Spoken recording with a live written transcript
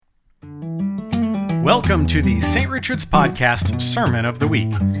Welcome to the St. Richard's Podcast Sermon of the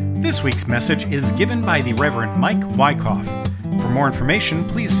Week. This week's message is given by the Reverend Mike Wyckoff. For more information,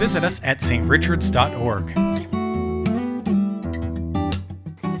 please visit us at strichards.org.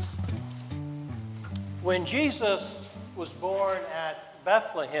 When Jesus was born at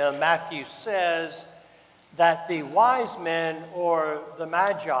Bethlehem, Matthew says that the wise men, or the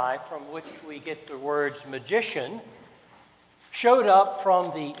magi, from which we get the words magician, showed up from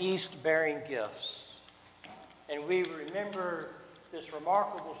the east bearing gifts. And we remember this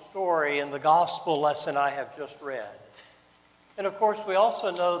remarkable story in the gospel lesson I have just read. And of course, we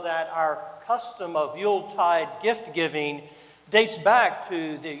also know that our custom of Yuletide gift giving dates back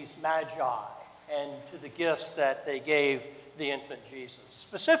to these magi and to the gifts that they gave the infant Jesus.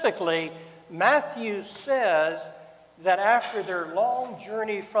 Specifically, Matthew says that after their long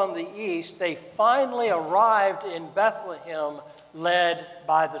journey from the east, they finally arrived in Bethlehem, led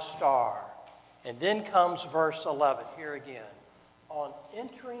by the star. And then comes verse 11, here again. On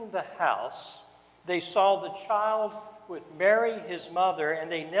entering the house, they saw the child with Mary, his mother,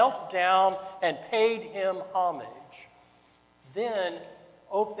 and they knelt down and paid him homage. Then,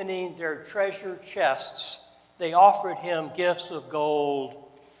 opening their treasure chests, they offered him gifts of gold,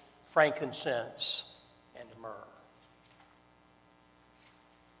 frankincense, and myrrh.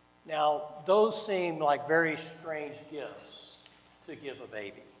 Now, those seem like very strange gifts to give a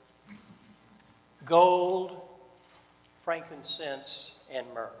baby. Gold, frankincense, and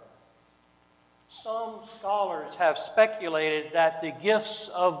myrrh. Some scholars have speculated that the gifts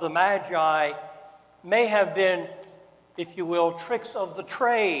of the Magi may have been, if you will, tricks of the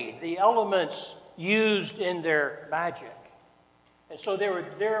trade, the elements used in their magic. And so they were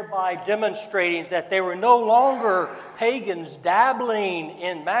thereby demonstrating that they were no longer pagans dabbling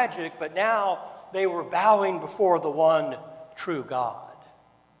in magic, but now they were bowing before the one true God.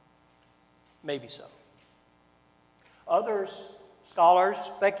 Maybe so. Others, scholars,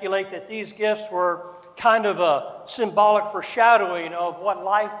 speculate that these gifts were kind of a symbolic foreshadowing of what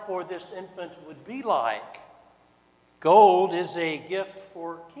life for this infant would be like. Gold is a gift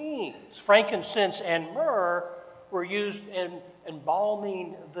for kings. Frankincense and myrrh were used in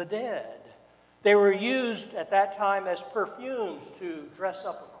embalming the dead. They were used at that time as perfumes to dress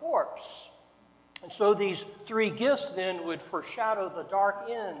up a corpse. And so these three gifts then would foreshadow the dark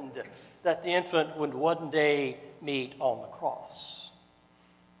end that the infant would one day meet on the cross.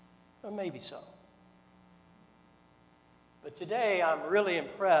 Or maybe so. But today I'm really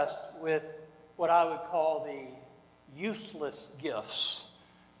impressed with what I would call the useless gifts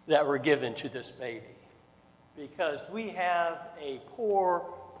that were given to this baby. Because we have a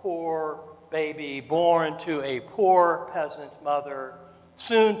poor baby born to a poor peasant mother,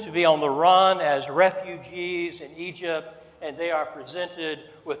 soon to be on the run as refugees in Egypt, and they are presented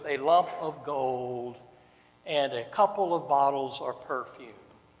with a lump of gold and a couple of bottles of perfume.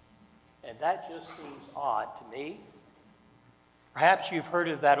 And that just seems odd to me. Perhaps you've heard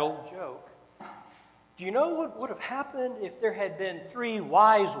of that old joke. Do you know what would have happened if there had been three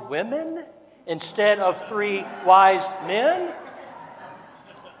wise women instead of three wise men?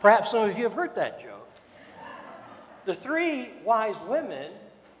 Perhaps some of you have heard that joke. The three wise women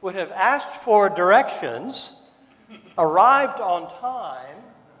would have asked for directions, arrived on time,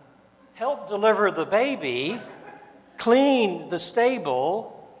 helped deliver the baby, clean the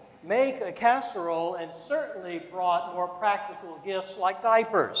stable, make a casserole, and certainly brought more practical gifts like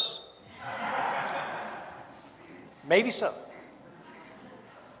diapers. Maybe so.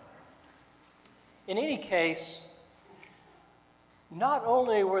 In any case, not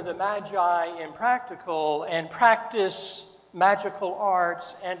only were the Magi impractical and practiced magical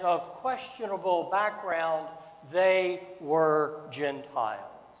arts and of questionable background, they were Gentiles.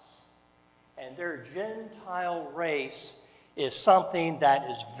 And their Gentile race is something that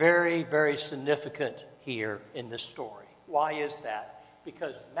is very, very significant here in this story. Why is that?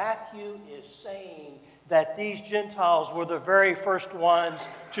 Because Matthew is saying that these Gentiles were the very first ones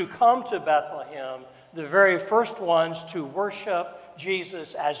to come to Bethlehem, the very first ones to worship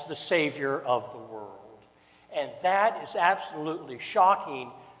Jesus as the Savior of the world. And that is absolutely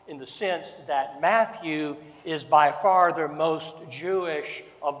shocking in the sense that Matthew is by far the most Jewish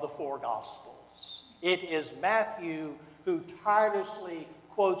of the four Gospels. It is Matthew who tirelessly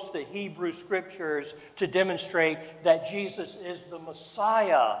quotes the Hebrew Scriptures to demonstrate that Jesus is the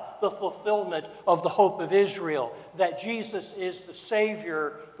Messiah, the fulfillment of the hope of Israel, that Jesus is the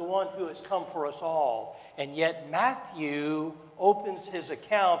Savior, the one who has come for us all. And yet Matthew opens his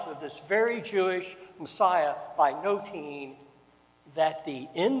account of this very Jewish Messiah by noting that the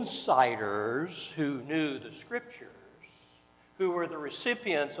insiders who knew the Scriptures, who were the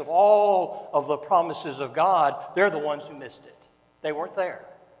recipients of all of the promises of God, they're the ones who missed it. They weren't there.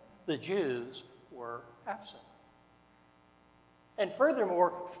 The Jews were absent. And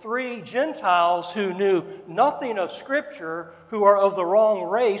furthermore, 3 Gentiles who knew nothing of Scripture, who are of the wrong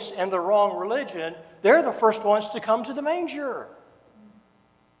race and the wrong religion, they're the first ones to come to the manger.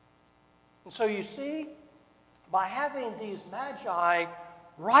 And so you see, by having these magi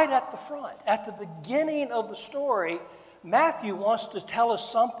right at the front, at the beginning of the story, Matthew wants to tell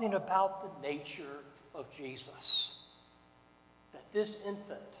us something about the nature of Jesus. That this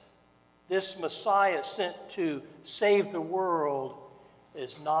infant, this Messiah sent to save the world,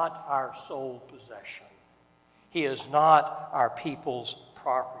 is not our sole possession. He is not our people's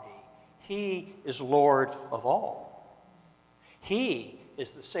property. He is Lord of all. He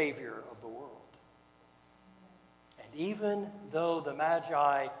is the Savior of the world. And even though the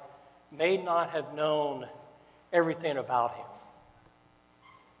Magi may not have known everything about him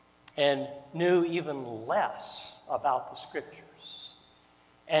and knew even less about the Scriptures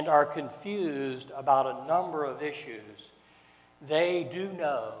and are confused about a number of issues, they do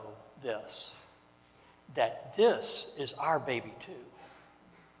know this, that this is our baby too.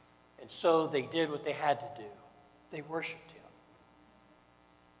 And so they did what they had to do. They worshiped him.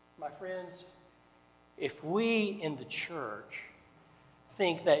 My friends, if we in the church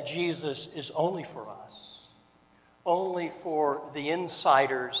think that Jesus is only for us, only for the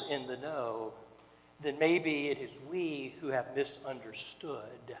insiders in the know, then maybe it is we who have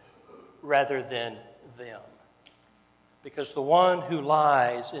misunderstood rather than them. Because the one who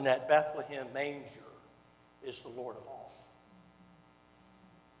lies in that Bethlehem manger is the Lord of all.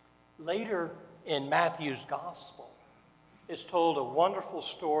 Later in Matthew's gospel, it's told a wonderful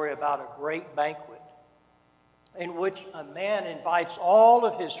story about a great banquet in which a man invites all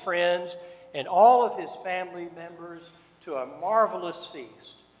of his friends and all of his family members to a marvelous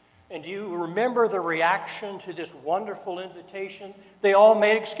feast. And do you remember the reaction to this wonderful invitation? They all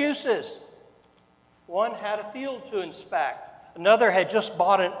made excuses. One had a field to inspect. Another had just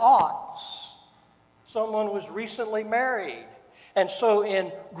bought an ox. Someone was recently married. And so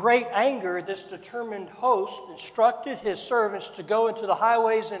in great anger, this determined host instructed his servants to go into the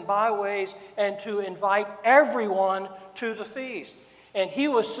highways and byways and to invite everyone to the feast. And he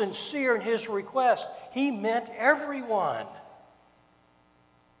was sincere in his request. He meant everyone.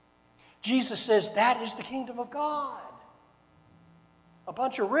 Jesus says that is the kingdom of God. A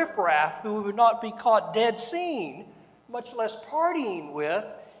bunch of riffraff who would not be caught dead seen, much less partying with,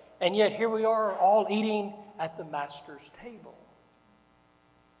 and yet here we are all eating at the Master's table.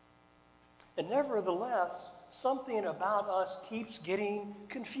 And nevertheless, something about us keeps getting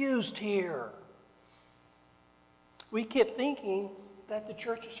confused here. We keep thinking that the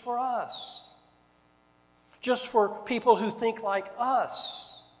church is for us, just for people who think like us.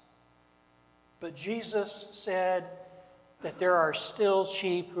 But Jesus said that there are still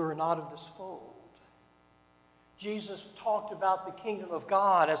sheep who are not of this fold. Jesus talked about the kingdom of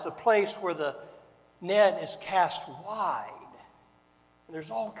God as a place where the net is cast wide. And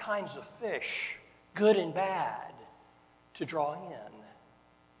there's all kinds of fish, good and bad, to draw in.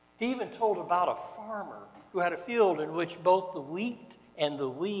 He even told about a farmer who had a field in which both the wheat and the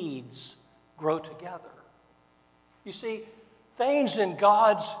weeds grow together. You see, things in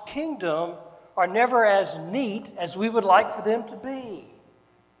God's kingdom are never as neat as we would like for them to be.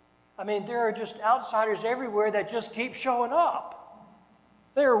 I mean, there are just outsiders everywhere that just keep showing up.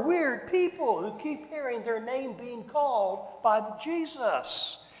 There are weird people who keep hearing their name being called by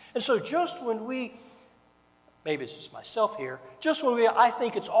Jesus. And so just when we, maybe it's just myself here, just when I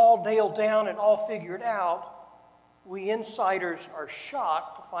think it's all nailed down and all figured out, we insiders are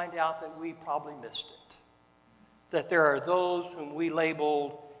shocked to find out that we probably missed it. That there are those whom we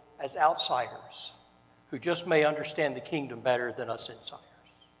labeled as outsiders who just may understand the kingdom better than us insiders.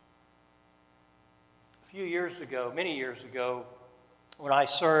 A few years ago, many years ago, when I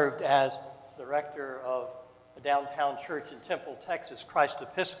served as the rector of a downtown church in Temple, Texas, Christ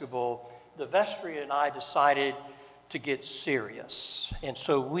Episcopal, the vestry and I decided to get serious. And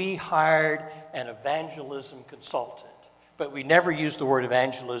so we hired an evangelism consultant. But we never used the word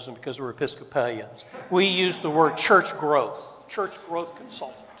evangelism because we're Episcopalians. We used the word church growth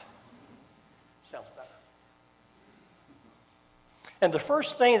consultant. Sounds better. And the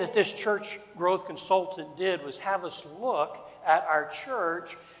first thing that this church growth consultant did was have us look at our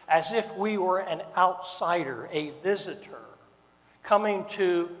church as if we were an outsider, a visitor, coming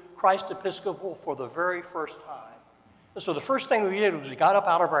to Christ Episcopal for the very first time. And so the first thing we did was we got up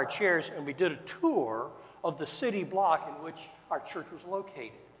out of our chairs and we did a tour of the city block in which our church was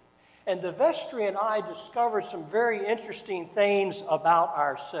located. And the vestry and I discovered some very interesting things about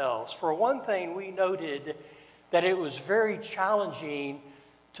ourselves. For one thing, we noted that it was very challenging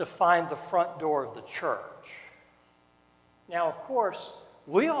to find the front door of the church. Now, of course,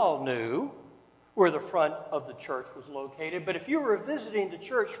 we all knew where the front of the church was located, but if you were visiting the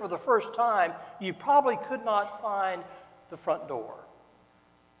church for the first time, you probably could not find the front door.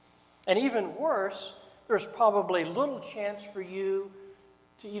 And even worse, there's probably little chance for you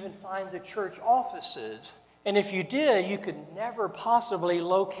to even find the church offices. And if you did, you could never possibly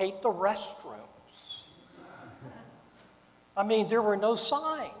locate the restrooms. I mean, there were no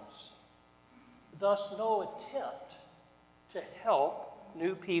signs, thus no attempt to help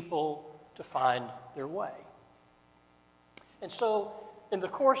new people to find their way. And so, in the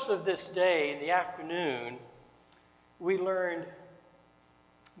course of this day, in the afternoon, we learned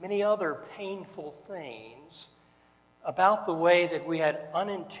many other painful things about the way that we had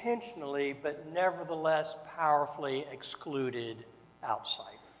unintentionally, but nevertheless powerfully excluded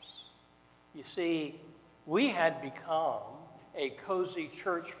outsiders. You see, we had become a cozy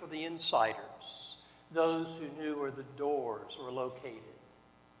church for the insiders, those who knew where the doors were located.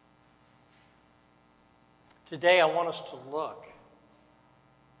 Today, I want us to look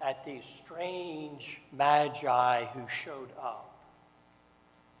at these strange magi who showed up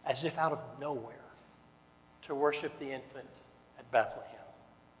as if out of nowhere to worship the infant at Bethlehem.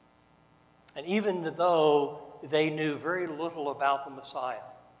 And even though they knew very little about the Messiah,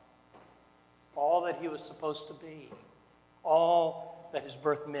 all that he was supposed to be, all that his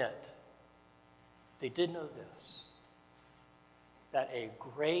birth meant, they did know this, that a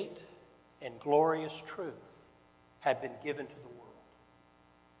great and glorious truth had been given to the world,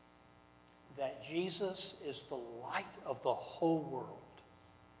 that Jesus is the light of the whole world,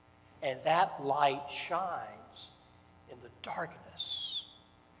 and that light shines in the darkness,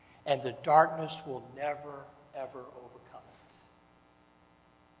 and the darkness will never, ever overcome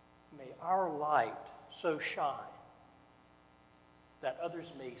it. May our light so shine that others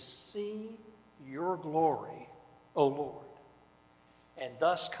may see your glory, O Lord, and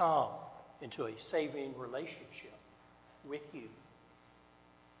thus come into a saving relationship with you.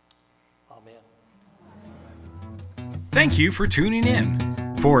 Amen. Thank you for tuning in.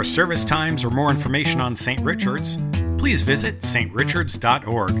 For service times or more information on St. Richard's, please visit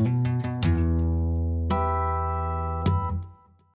strichards.org.